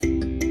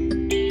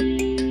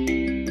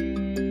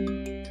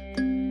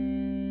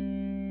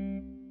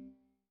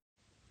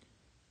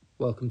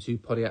Welcome to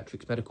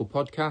Podiatrics Medical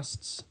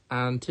Podcasts,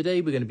 and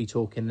today we're going to be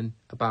talking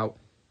about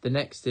the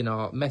next in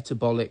our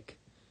metabolic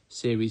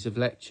series of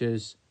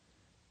lectures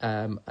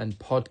and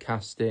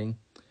podcasting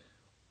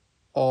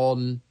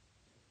on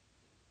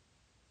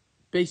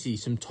basically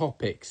some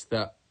topics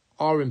that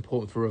are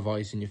important for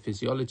revising your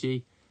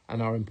physiology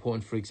and are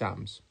important for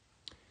exams.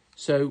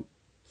 So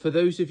for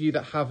those of you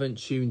that haven't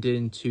tuned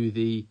in to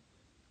the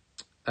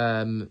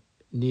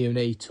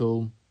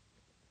neonatal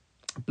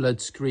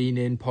blood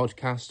screening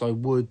podcast, I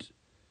would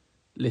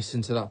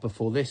listen to that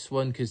before this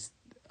one because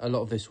a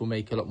lot of this will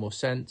make a lot more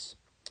sense.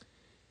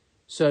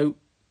 So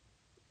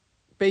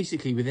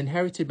basically with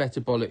inherited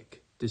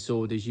metabolic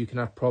disorders, you can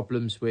have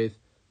problems with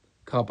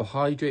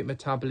carbohydrate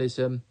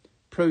metabolism,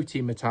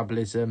 protein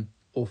metabolism,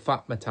 or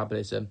fat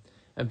metabolism.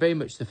 And very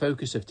much the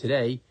focus of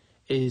today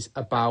is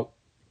about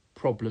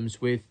problems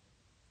with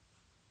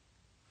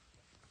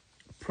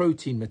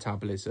protein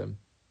metabolism.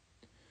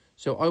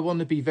 So I want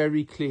to be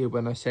very clear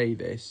when I say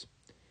this.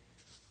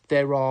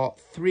 There are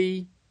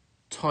three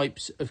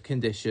types of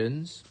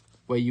conditions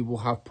where you will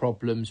have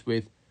problems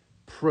with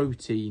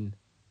protein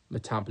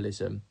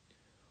metabolism.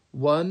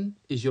 One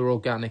is your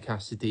organic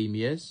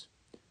acidemias.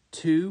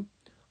 Two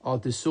are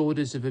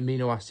disorders of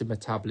amino acid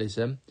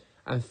metabolism.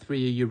 And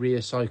three are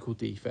urea cycle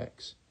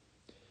defects.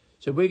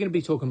 So we're going to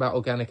be talking about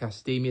organic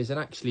acidemias, and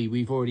actually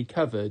we've already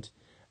covered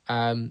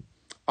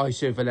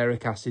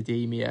isovaleric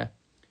acidemia,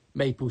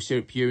 maple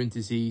syrup urine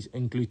disease,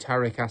 and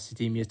glutaric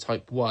acidemia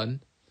type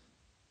 1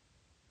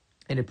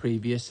 in a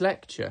previous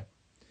lecture.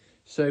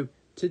 So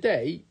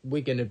today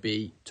we're going to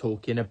be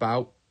talking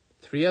about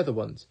three other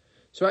ones.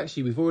 So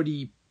actually we've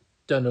already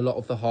done a lot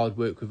of the hard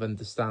work with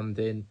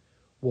understanding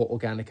what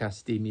organic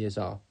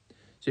acidemias are.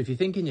 So if you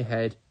think in your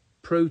head,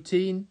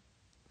 protein,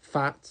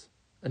 fat,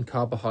 and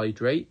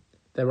carbohydrate,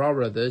 there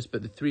are others,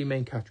 but the three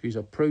main categories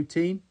are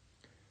protein,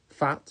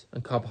 fat,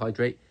 and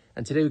carbohydrate.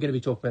 And today we're going to be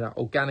talking about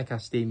organic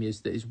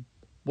acidemias, that is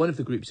one of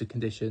the groups of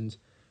conditions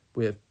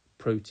with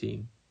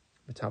protein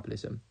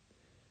metabolism.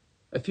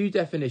 A few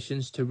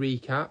definitions to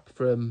recap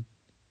from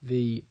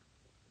the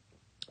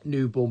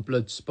newborn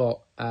blood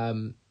spot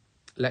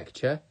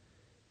lecture.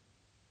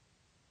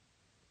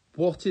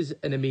 What is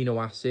an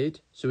amino acid?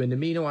 So an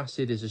amino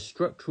acid is a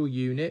structural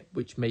unit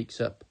which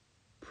makes up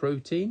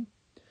protein.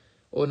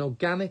 Or an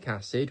organic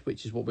acid,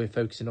 which is what we're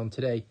focusing on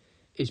today,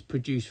 is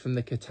produced from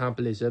the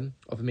catabolism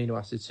of amino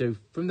acids. So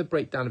from the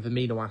breakdown of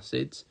amino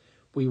acids,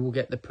 we will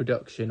get the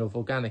production of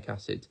organic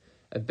acids.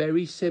 A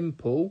very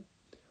simple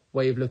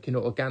way of looking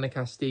at organic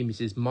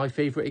acidemias is my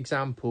favourite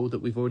example that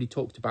we've already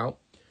talked about,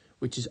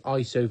 which is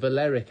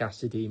isovaleric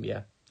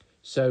acidemia.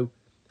 So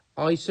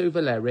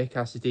isovaleric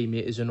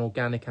acidemia is an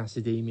organic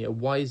acidemia.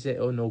 Why is it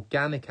an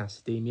organic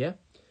acidemia?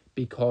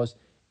 Because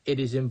it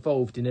is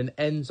involved in an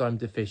enzyme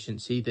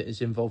deficiency that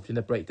is involved in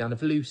the breakdown of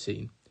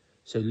leucine.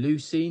 So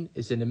leucine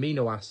is an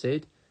amino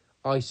acid,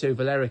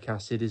 isovaleric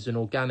acid is an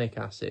organic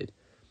acid.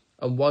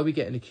 And why we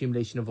get an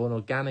accumulation of an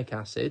organic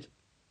acid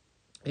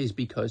is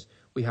because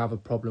we have a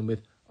problem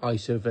with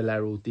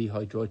isovaleryl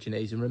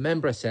dehydrogenase. And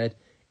remember I said,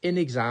 in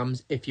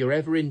exams, if you're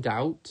ever in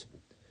doubt,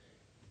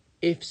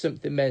 if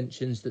something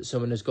mentions that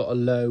someone has got a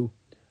low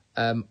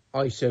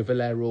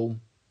isovaleryl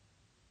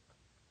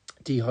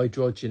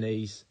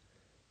dehydrogenase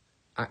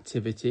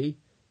activity,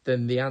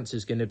 then the answer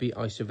is going to be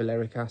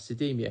isovaleric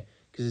acidemia.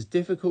 Because as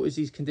difficult as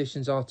these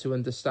conditions are to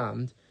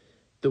understand,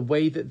 the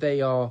way that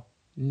they are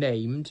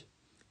named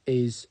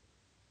is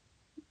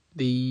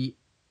they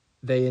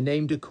are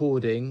named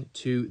according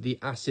to the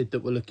acid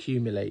that will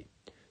accumulate.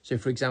 So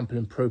for example,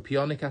 in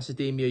propionic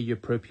acidemia, your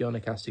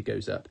propionic acid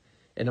goes up.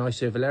 In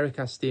isovaleric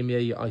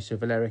acidemia, your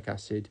isovaleric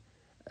acid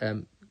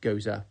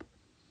goes up.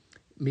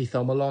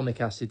 Methylmalonic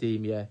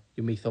acidemia,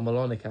 your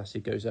methylmalonic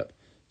acid goes up.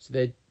 So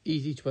they're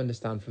easy to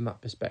understand from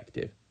that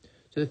perspective.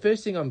 So the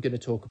first thing I'm going to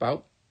talk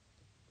about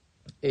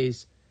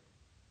is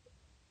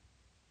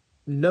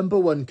number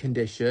one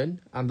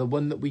condition, and the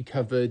one that we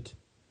covered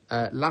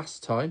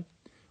last time,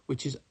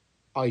 which is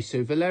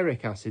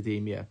isovaleric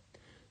acidemia.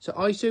 So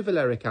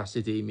isovaleric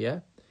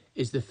acidemia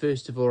is the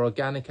first of our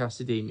organic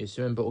acidemias.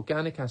 So remember,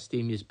 organic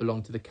acidemias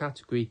belong to the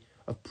category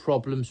of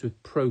problems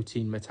with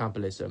protein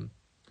metabolism.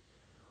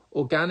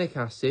 Organic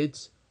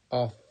acids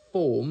are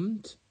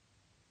formed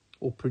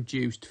or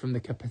produced from the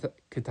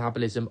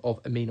catabolism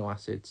of amino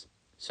acids.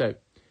 So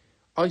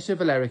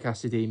isovaleric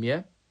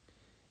acidemia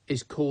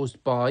is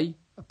caused by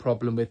a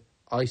problem with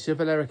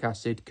isovaleric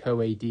acid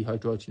CoA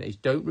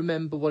dehydrogenase. Don't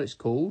remember what it's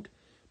called,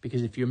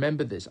 because if you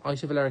remember this,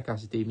 isovaleric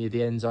acidemia,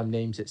 the enzyme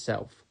names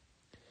itself.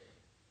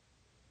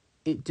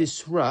 It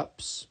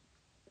disrupts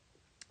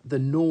the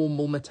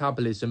normal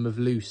metabolism of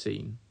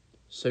leucine.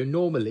 So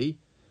normally,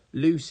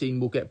 leucine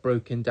will get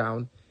broken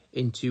down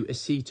into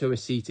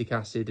acetoacetic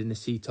acid and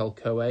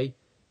acetyl-CoA.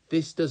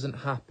 This doesn't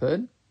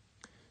happen,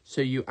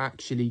 so you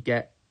actually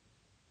get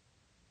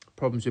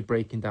problems with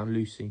breaking down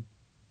leucine.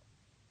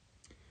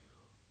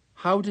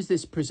 How does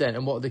this present,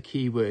 and what are the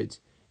key words?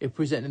 It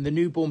presents in the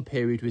newborn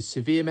period with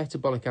severe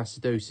metabolic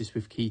acidosis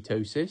with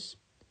ketosis,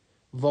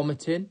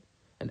 vomiting,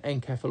 and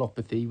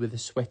encephalopathy with a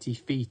sweaty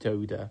feet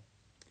odour.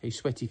 Okay,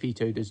 sweaty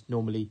feet odour is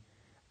normally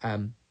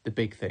the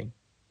big thing.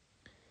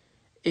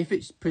 If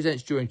it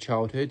presents during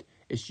childhood,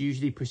 it's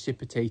usually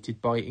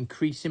precipitated by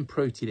increasing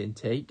protein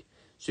intake,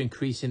 so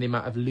increasing the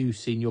amount of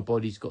leucine your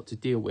body's got to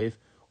deal with,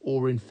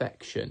 or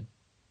infection.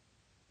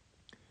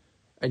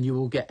 And you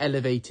will get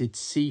elevated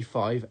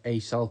C5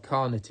 acyl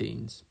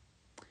carnitines.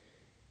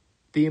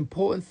 The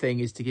important thing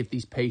is to give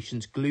these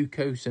patients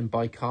glucose and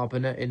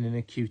bicarbonate in an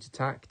acute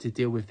attack to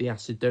deal with the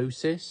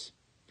acidosis,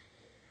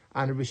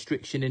 and a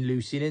restriction in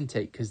leucine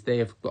intake because they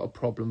have got a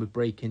problem with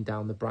breaking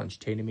down the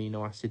branched chain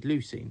amino acid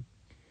leucine.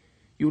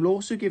 You'll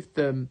also give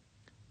them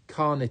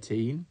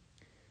carnitine,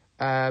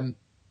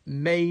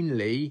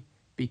 mainly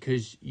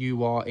because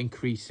you are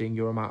increasing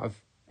your amount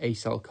of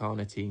acyl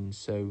carnitine,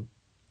 so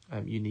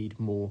you need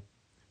more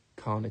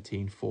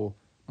carnitine for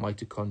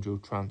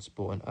mitochondrial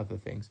transport and other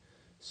things.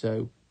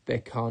 So their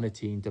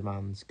carnitine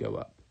demands go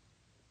up.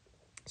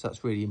 So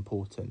that's really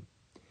important.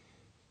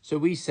 So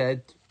we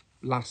said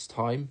last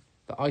time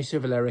that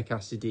isovaleric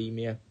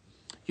acidemia,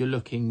 you're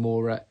looking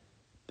more at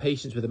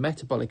patients with a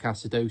metabolic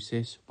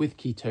acidosis with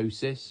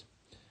ketosis,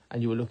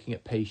 and you were looking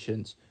at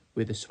patients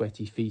with a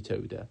sweaty feet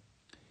odour.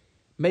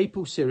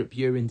 Maple syrup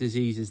urine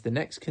disease is the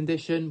next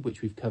condition,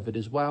 which we've covered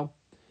as well,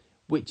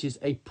 which is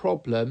a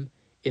problem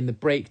in the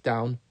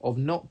breakdown of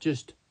not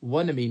just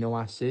one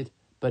amino acid,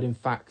 but in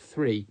fact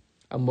 3.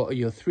 And what are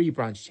your 3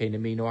 branched chain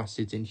amino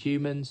acids in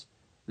humans?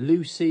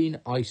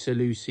 Leucine,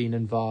 isoleucine,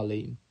 and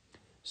valine.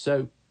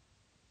 So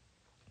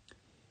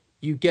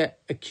you get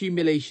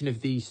accumulation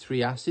of these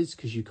 3 acids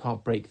because you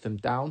can't break them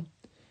down,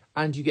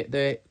 and you get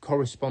the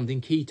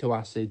corresponding keto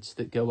acids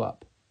that go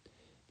up.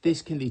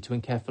 This can lead to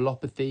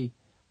encephalopathy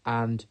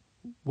and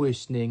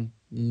worsening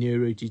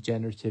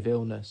neurodegenerative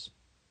illness.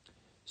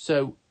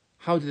 So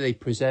how do they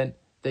present?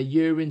 Their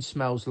urine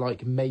smells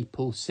like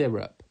maple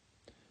syrup,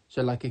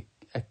 so like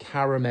a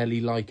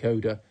caramelly-like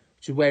odour,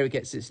 which is where it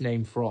gets its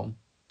name from.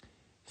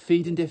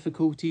 Feeding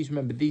difficulties,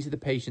 remember, these are the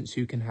patients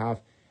who can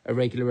have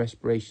irregular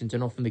respirations,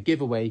 and often the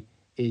giveaway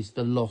is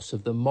the loss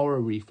of the Moro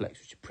reflex,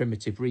 which is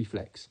primitive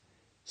reflex.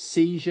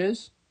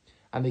 Seizures,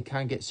 and they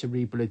can get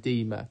cerebral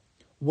edema.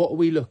 What are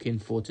we looking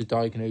for to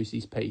diagnose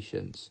these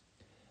patients?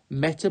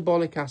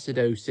 Metabolic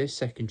acidosis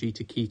secondary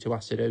to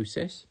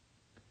ketoacidosis,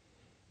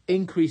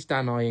 increased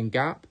anion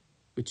gap,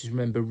 which is,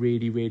 remember,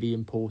 really, really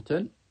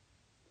important,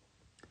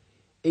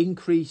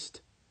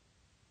 increased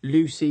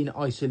leucine,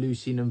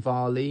 isoleucine, and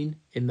valine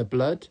in the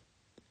blood,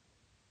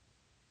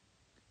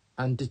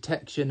 and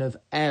detection of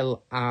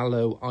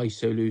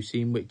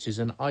L-allo-isoleucine, which is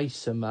an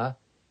isomer,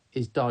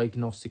 is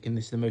diagnostic, and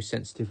this is the most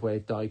sensitive way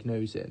of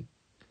diagnosing.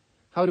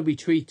 How do we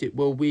treat it?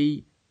 Well,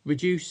 we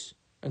reduce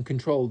and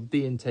control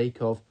the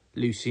intake of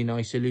leucine,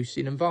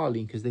 isoleucine, and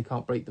valine because they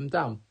can't break them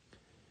down.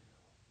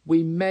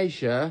 We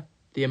measure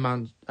the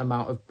amount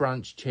of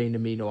branched chain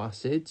amino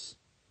acids,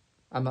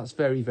 and that's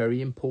very, very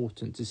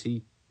important to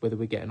see whether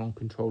we're getting on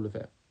control of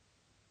it.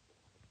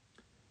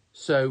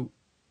 So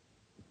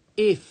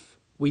if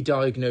we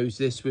diagnose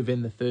this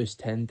within the first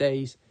 10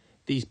 days,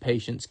 these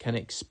patients can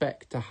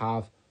expect to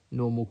have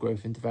normal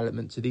growth and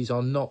development. So these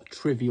are not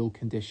trivial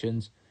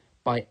conditions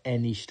by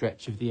any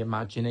stretch of the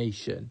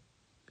imagination.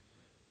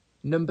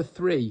 Number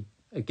 3,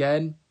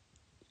 again,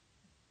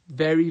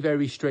 very,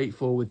 very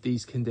straightforward,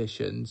 these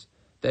conditions.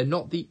 They're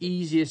not the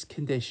easiest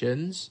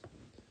conditions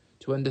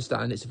to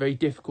understand. It's a very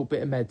difficult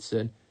bit of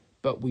medicine,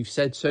 but we've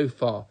said so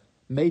far,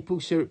 maple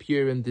syrup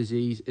urine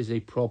disease is a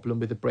problem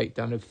with a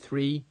breakdown of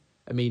 3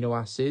 amino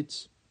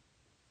acids,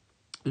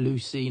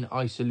 leucine,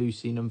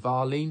 isoleucine, and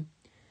valine,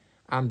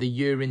 and the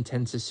urine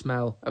tends to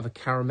smell of a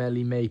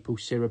caramelly maple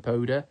syrup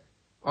odour.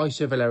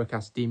 Isovaleric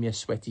acidemia,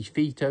 sweaty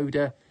feet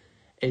odour,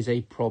 is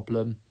a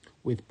problem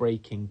with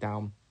breaking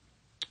down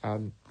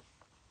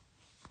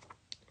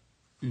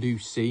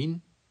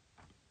leucine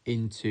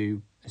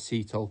into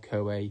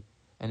acetyl-CoA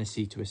and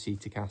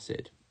acetoacetic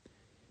acid.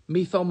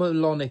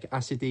 Methylmalonic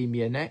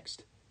acidemia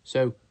next.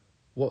 So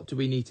what do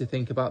we need to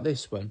think about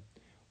this one?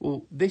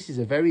 Well, this is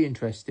a very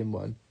interesting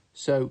one.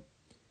 So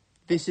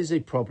this is a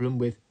problem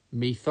with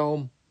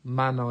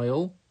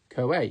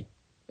methylmanyl-CoA.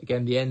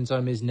 Again, the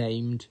enzyme is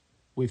named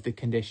with the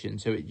condition,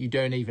 so you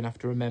don't even have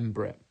to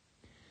remember it.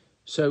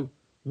 So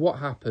what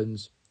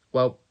happens?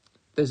 Well,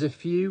 there's a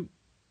few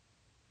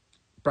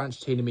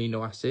branched chain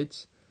amino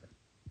acids,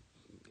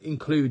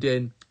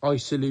 including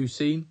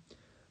isoleucine,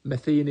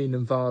 methionine,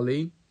 and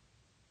valine,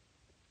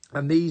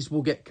 and these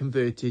will get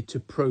converted to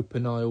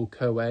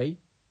propanyl-CoA,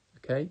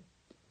 okay?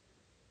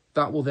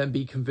 That will then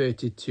be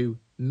converted to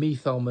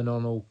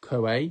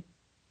methylmalonyl-CoA,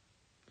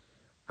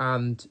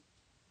 and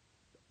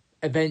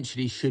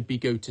eventually should be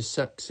go to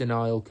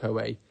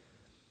succinyl-CoA.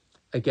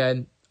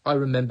 Again, I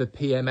remember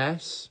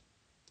PMS,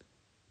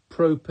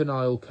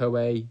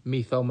 propanyl-CoA,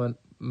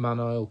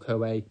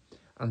 methylmanyl-CoA,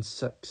 and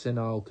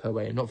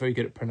succinyl-CoA. I'm not very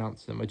good at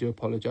pronouncing them, I do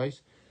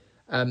apologise.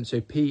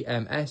 So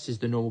PMS is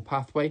the normal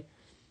pathway.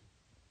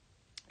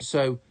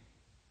 So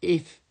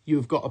if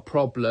you've got a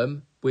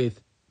problem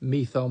with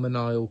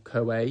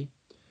methylmanyl-CoA,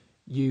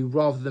 you,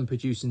 rather than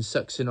producing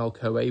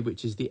succinyl-CoA,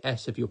 which is the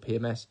S of your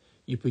PMS,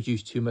 you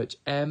produce too much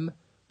M,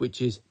 which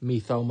is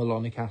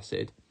methylmalonic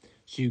acid.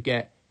 So you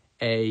get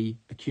a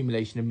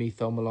accumulation of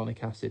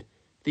methylmalonic acid.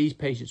 These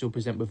patients will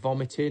present with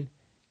vomiting,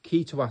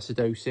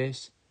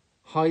 ketoacidosis,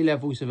 high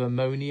levels of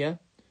ammonia.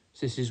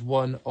 So this is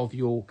one of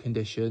your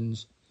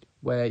conditions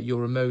where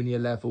your ammonia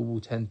level will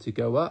tend to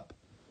go up.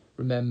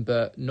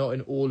 Remember, not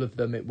in all of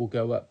them it will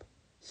go up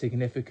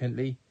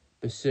significantly,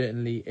 but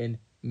certainly in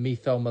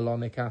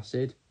methylmalonic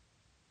acid,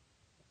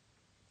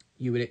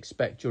 you would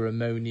expect your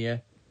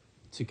ammonia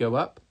to go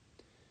up.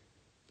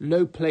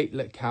 Low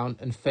platelet count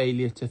and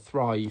failure to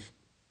thrive.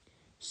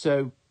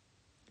 So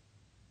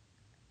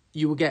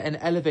you will get an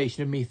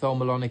elevation of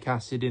methylmalonic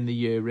acid in the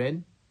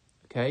urine,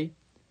 okay?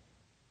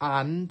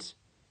 And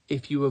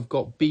if you have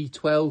got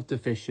B12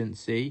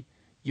 deficiency,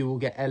 you will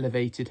get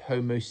elevated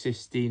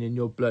homocysteine in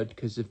your blood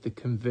because of the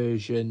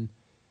conversion,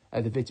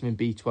 the vitamin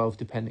B12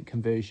 dependent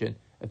conversion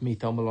of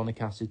methylmalonic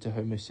acid to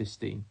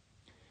homocysteine.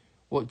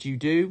 What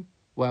do?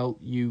 Well,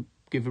 you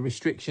give a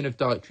restriction of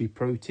dietary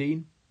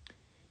protein.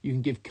 You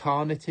can give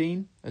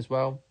carnitine as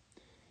well.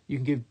 You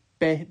can give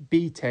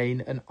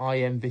betaine and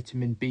IM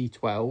vitamin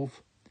B12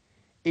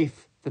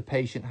 if the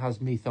patient has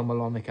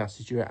methylmalonic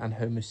aciduria and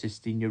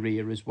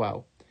homocysteinuria as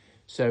well.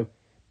 So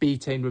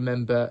betaine,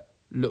 remember,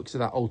 looks at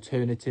that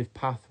alternative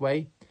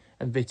pathway,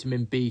 and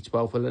vitamin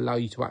B12 will allow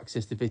you to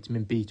access the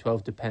vitamin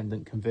B12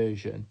 dependent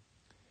conversion.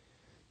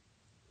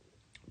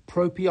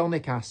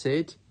 Propionic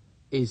acid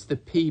is the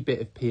P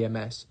bit of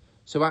PMS.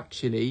 So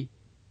actually,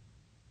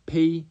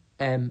 PMS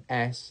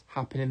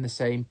happen in the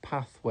same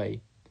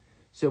pathway.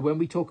 So when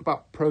we talk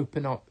about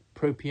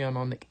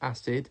propionic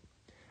acid,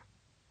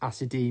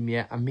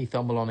 acidemia, and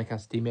methylmalonic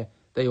acidemia,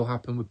 they all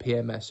happen with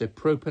PMS. So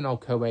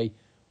propionyl-CoA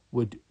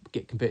would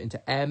get converted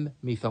into M,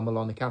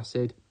 methylmalonic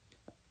acid,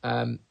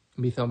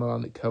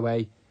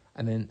 methylmalonic-CoA,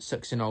 and then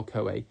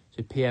succinyl-CoA.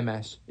 So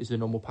PMS is the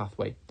normal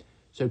pathway.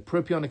 So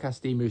propionic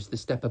acidemia is the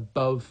step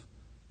above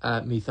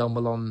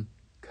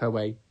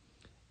methylmalonic-CoA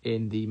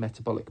in the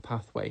metabolic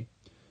pathway.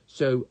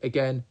 So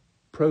again,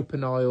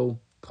 propionyl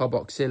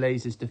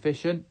carboxylase is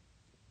deficient.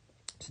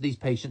 So these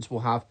patients will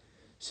have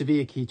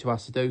severe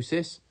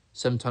ketoacidosis.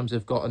 Sometimes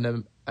they've got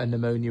an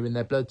ammonia in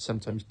their blood,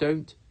 sometimes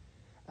don't.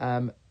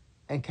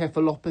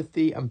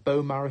 Encephalopathy and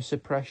bone marrow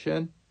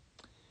suppression.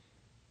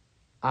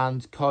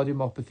 And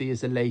cardiomyopathy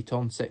is a late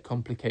onset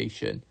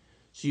complication.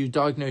 So you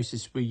diagnose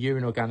this with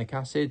urine organic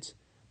acids.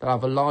 They'll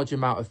have a large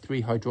amount of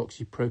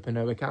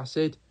 3-hydroxypropanoic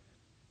acid,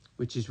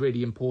 which is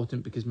really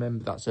important because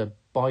remember that's a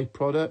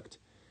byproduct.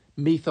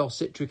 Methyl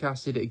citric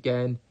acid,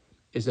 again,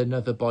 is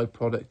another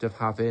byproduct of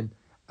having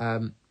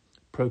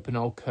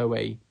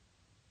propionyl-CoA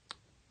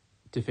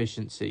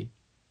deficiency.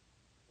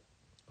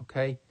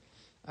 Okay,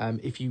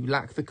 if you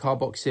lack the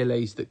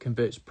carboxylase that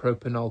converts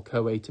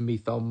propionyl-CoA to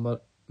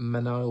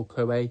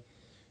methylmalonyl-CoA,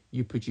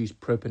 you produce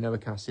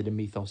propanoic acid and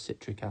methyl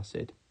citric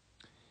acid.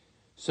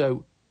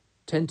 So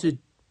tend to,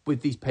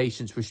 with these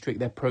patients, restrict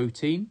their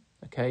protein,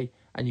 okay,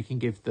 and you can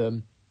give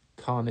them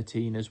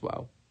carnitine as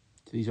well.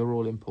 So these are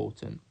all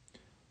important.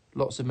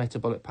 Lots of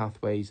metabolic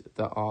pathways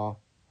that are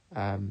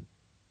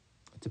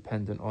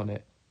dependent on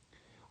it.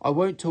 I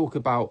won't talk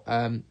about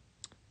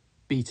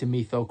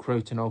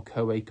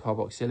beta-methylcrotonol-CoA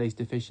carboxylase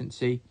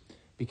deficiency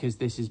because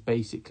this is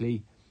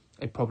basically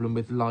a problem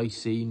with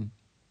lysine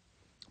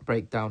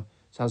breakdown.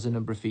 So it has a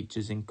number of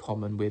features in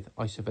common with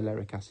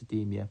isovaleric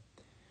acidemia.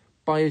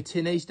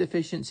 Biotinase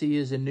deficiency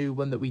is a new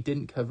one that we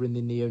didn't cover in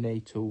the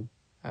neonatal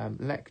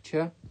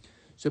lecture.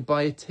 So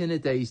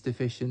biotinidase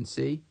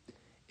deficiency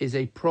is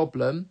a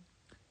problem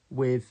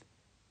with,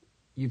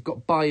 you've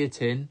got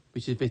biotin,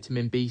 which is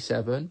vitamin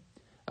B7,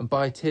 and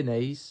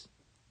biotinidase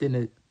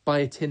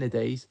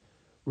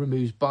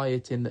removes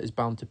biotin that is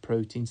bound to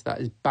protein. So that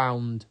is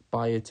bound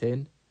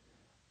biotin.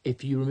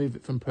 If you remove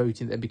it from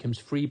protein, it then becomes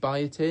free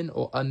biotin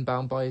or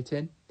unbound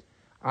biotin.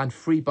 And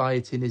free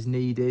biotin is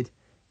needed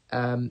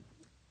to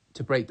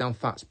break down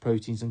fats,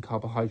 proteins, and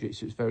carbohydrates.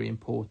 So it's very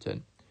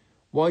important.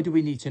 Why do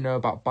we need to know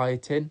about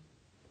biotin?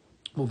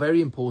 Well,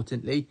 very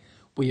importantly,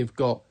 it's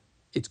got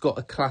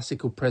a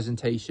classical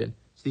presentation.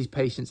 So these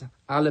patients have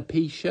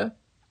alopecia,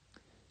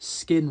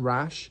 skin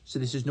rash. So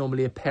this is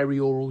normally a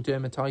perioral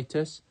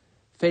dermatitis,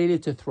 failure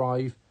to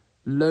thrive,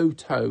 low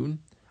tone,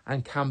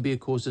 and can be a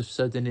cause of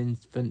sudden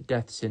infant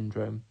death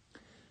syndrome.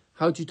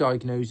 How do you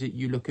diagnose it?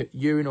 You look at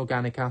urine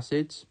organic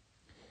acids,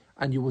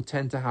 and you will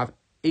tend to have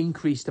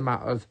increased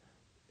amount of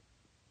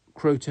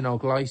crotonol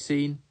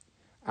glycine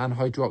and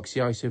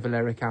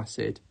hydroxyisovaleric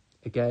acid.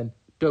 Again,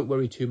 don't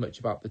worry too much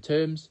about the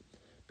terms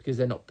because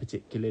they're not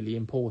particularly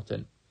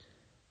important.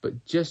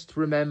 But just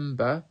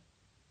remember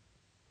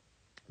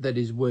that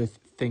is worth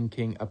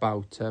thinking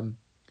about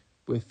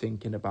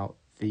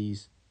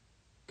these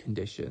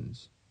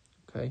conditions.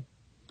 Okay?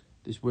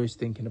 It's worth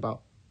thinking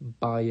about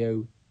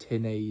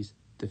biotinase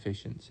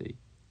deficiency.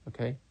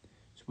 Okay?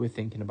 So we're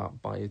thinking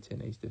about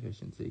biotinase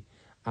deficiency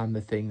and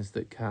the things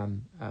that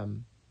can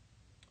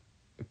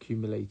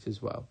accumulate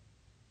as well.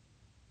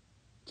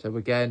 So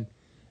again,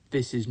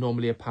 this is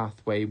normally a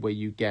pathway where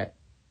you get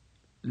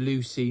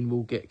leucine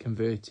will get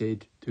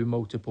converted through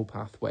multiple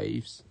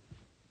pathways.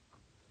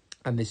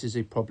 And this is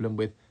a problem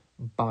with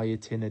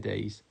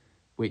biotinidase,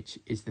 which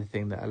is the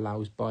thing that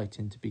allows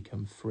biotin to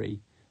become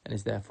free and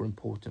is therefore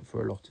important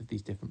for a lot of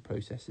these different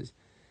processes.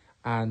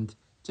 And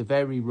it's a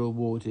very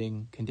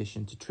rewarding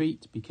condition to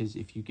treat because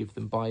if you give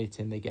them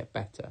biotin, they get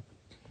better.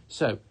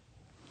 So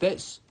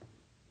let's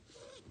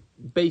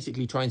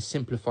basically try and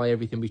simplify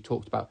everything we've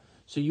talked about.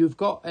 So you've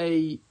got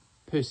a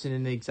person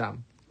in the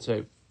exam.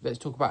 So let's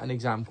talk about an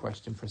exam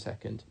question for a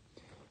second.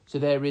 So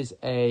there is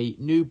a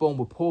newborn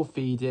with poor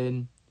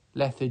feeding,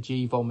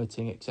 lethargy,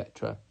 vomiting,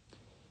 etc.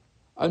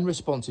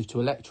 Unresponsive to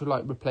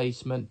electrolyte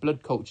replacement.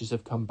 Blood cultures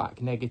have come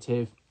back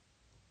negative.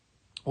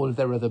 All of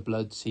their other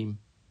bloods seem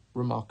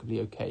remarkably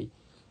okay.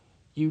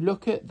 You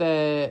look at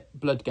their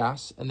blood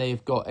gas and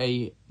they've got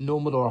a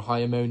normal or a high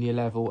ammonia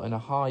level and a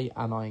high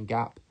anion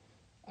gap,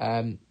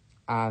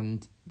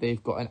 and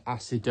they've got an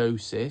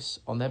acidosis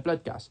on their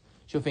blood gas.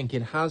 So you're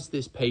thinking, has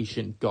this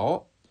patient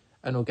got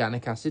an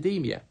organic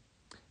acidemia?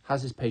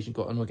 Has this patient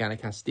got an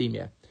organic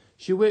acidemia?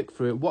 So you work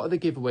through it. What are the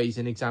giveaways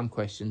in exam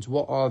questions?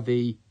 What are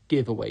the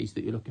giveaways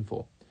that you're looking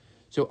for?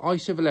 So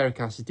isovaleric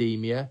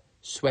acidemia,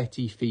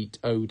 sweaty feet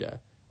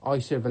odour.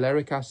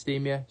 Isovaleric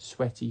acidemia,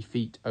 sweaty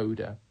feet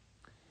odour.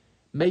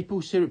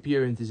 Maple syrup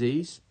urine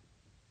disease.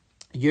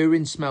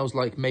 Urine smells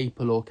like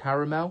maple or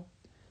caramel.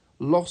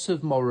 Loss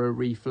of Moro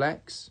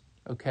reflex,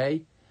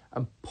 okay?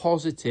 And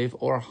positive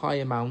or a high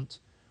amount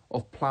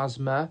of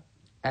plasma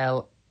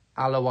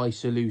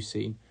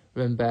L-alloisoleucine.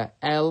 Remember,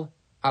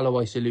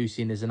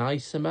 L-alloisoleucine is an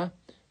isomer.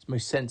 It's the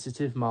most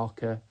sensitive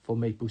marker for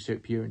maple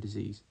syrup urine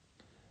disease.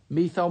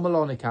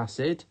 Methylmalonic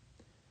acid,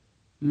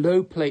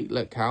 low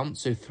platelet count,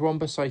 so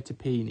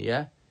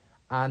thrombocytopenia,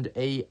 and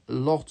a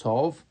lot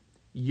of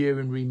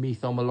urinary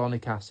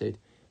methylmalonic acid.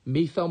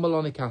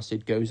 Methylmalonic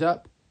acid goes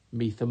up,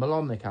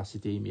 methylmalonic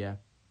acidemia.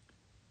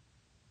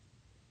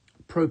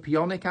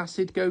 Propionic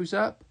acid goes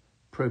up,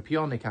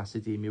 propionic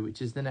acidemia,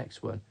 which is the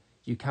next one.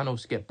 You can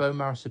also get bone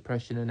marrow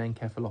suppression and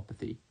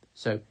encephalopathy.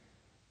 So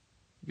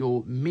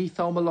your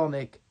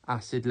methylmalonic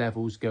acid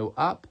levels go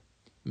up,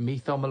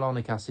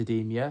 methylmalonic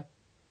acidemia.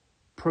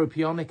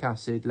 Propionic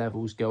acid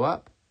levels go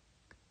up,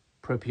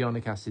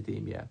 propionic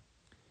acidemia.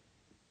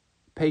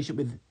 Patient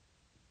with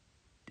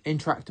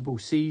intractable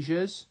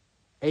seizures,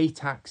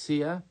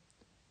 ataxia,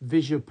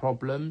 visual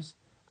problems,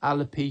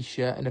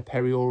 alopecia, and a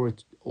perioral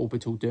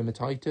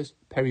dermatitis,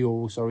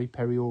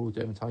 perioral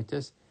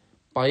dermatitis,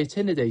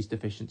 biotinidase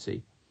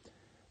deficiency.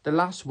 The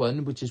last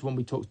one, which is one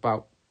we talked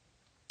about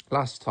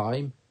last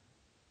time,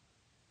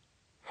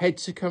 head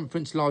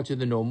circumference larger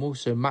than normal,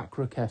 so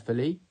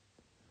macrocephaly,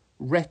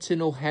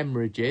 retinal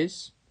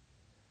hemorrhages,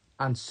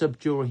 and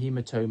subdural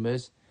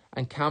hematomas,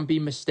 and can be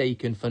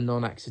mistaken for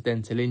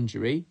non-accidental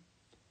injury,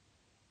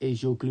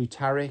 is your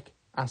glutaric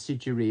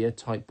aciduria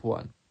type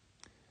 1.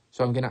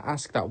 So I'm going to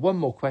ask that one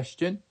more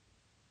question.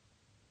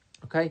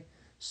 Okay,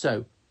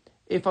 so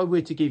if I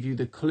were to give you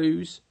the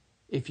clues,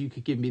 if you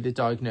could give me the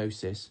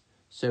diagnosis.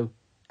 So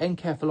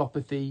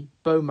encephalopathy,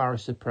 bone marrow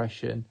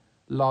suppression,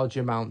 large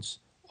amounts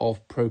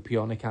of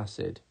propionic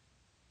acid.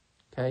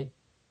 Okay,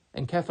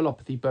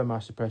 encephalopathy, bone marrow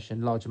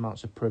suppression, large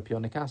amounts of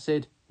propionic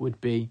acid would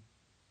be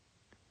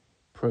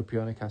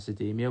propionic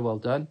acidemia. Well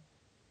done.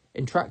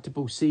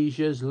 Intractable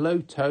seizures, low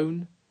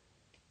tone,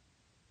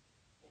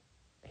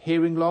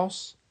 hearing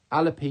loss,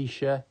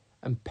 alopecia,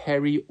 and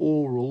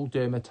perioral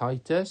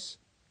dermatitis.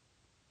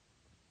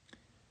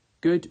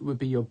 Good would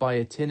be your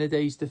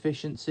biotinidase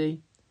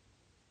deficiency.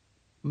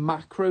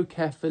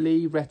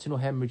 Macrocephaly, retinal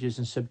hemorrhages,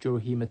 and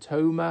subdural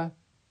hematoma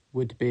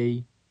would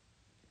be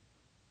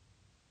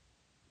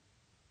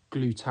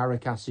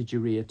glutaric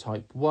aciduria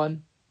type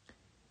 1.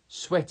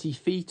 Sweaty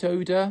feet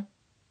odour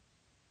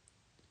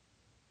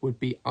would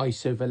be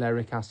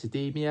isovaleric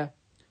acidemia.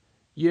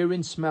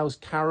 Urine smells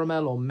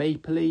caramel or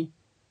mapley.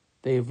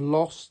 They have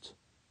lost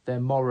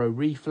their Moro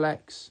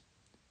reflex.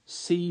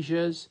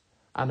 Seizures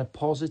and a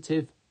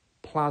positive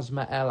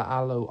plasma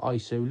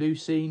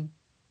L-alloisoleucine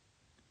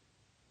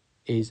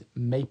is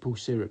maple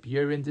syrup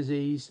urine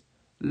disease.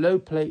 Low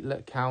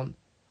platelet count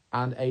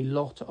and a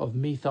lot of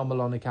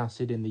methylmalonic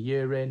acid in the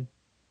urine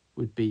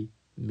would be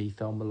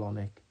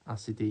methylmalonic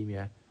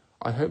acidemia.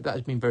 I hope that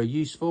has been very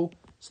useful.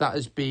 So that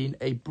has been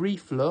a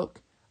brief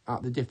look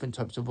at the different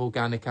types of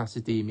organic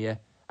acidemia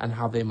and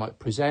how they might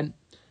present,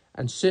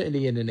 and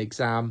certainly in an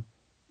exam,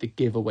 the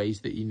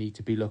giveaways that you need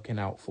to be looking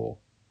out for.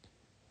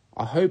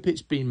 I hope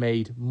it's been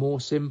made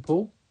more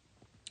simple.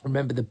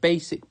 Remember, the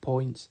basic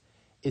points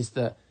is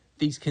that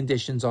these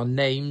conditions are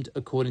named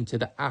according to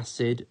the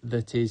acid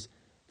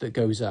that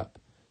goes up.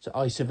 So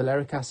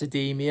isovaleric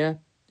acidemia,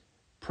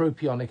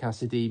 propionic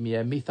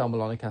acidemia,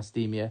 methylmalonic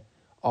acidemia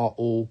are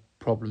all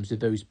problems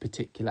with those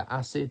particular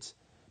acids.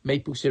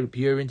 Maple syrup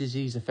urine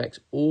disease affects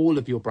all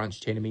of your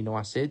branched chain amino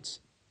acids.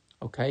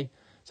 Okay,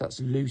 so that's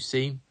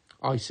leucine,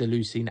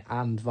 isoleucine,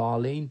 and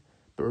valine.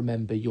 But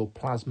remember, your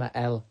plasma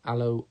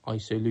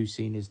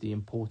L-alloisoleucine is the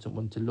important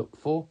one to look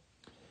for.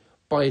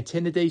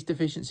 Biotinidase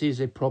deficiency is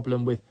a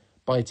problem with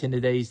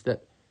biotinidase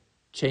that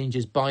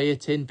changes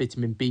biotin,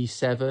 vitamin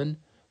B7,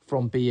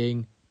 from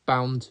being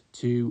bound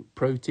to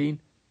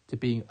protein to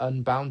being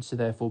unbound, so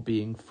therefore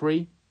being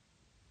free.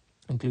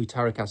 and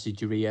glutaric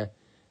aciduria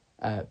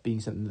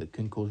being something that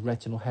can cause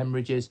retinal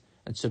hemorrhages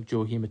and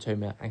subdural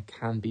hematoma and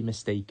can be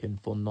mistaken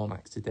for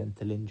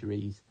non-accidental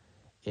injuries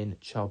in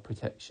child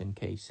protection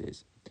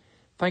cases.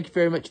 Thank you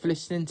very much for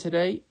listening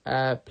today.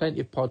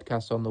 Plenty of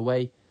podcasts on the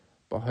way,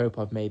 but I hope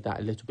I've made that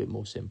a little bit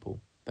more simple.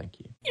 Thank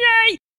you. Yay!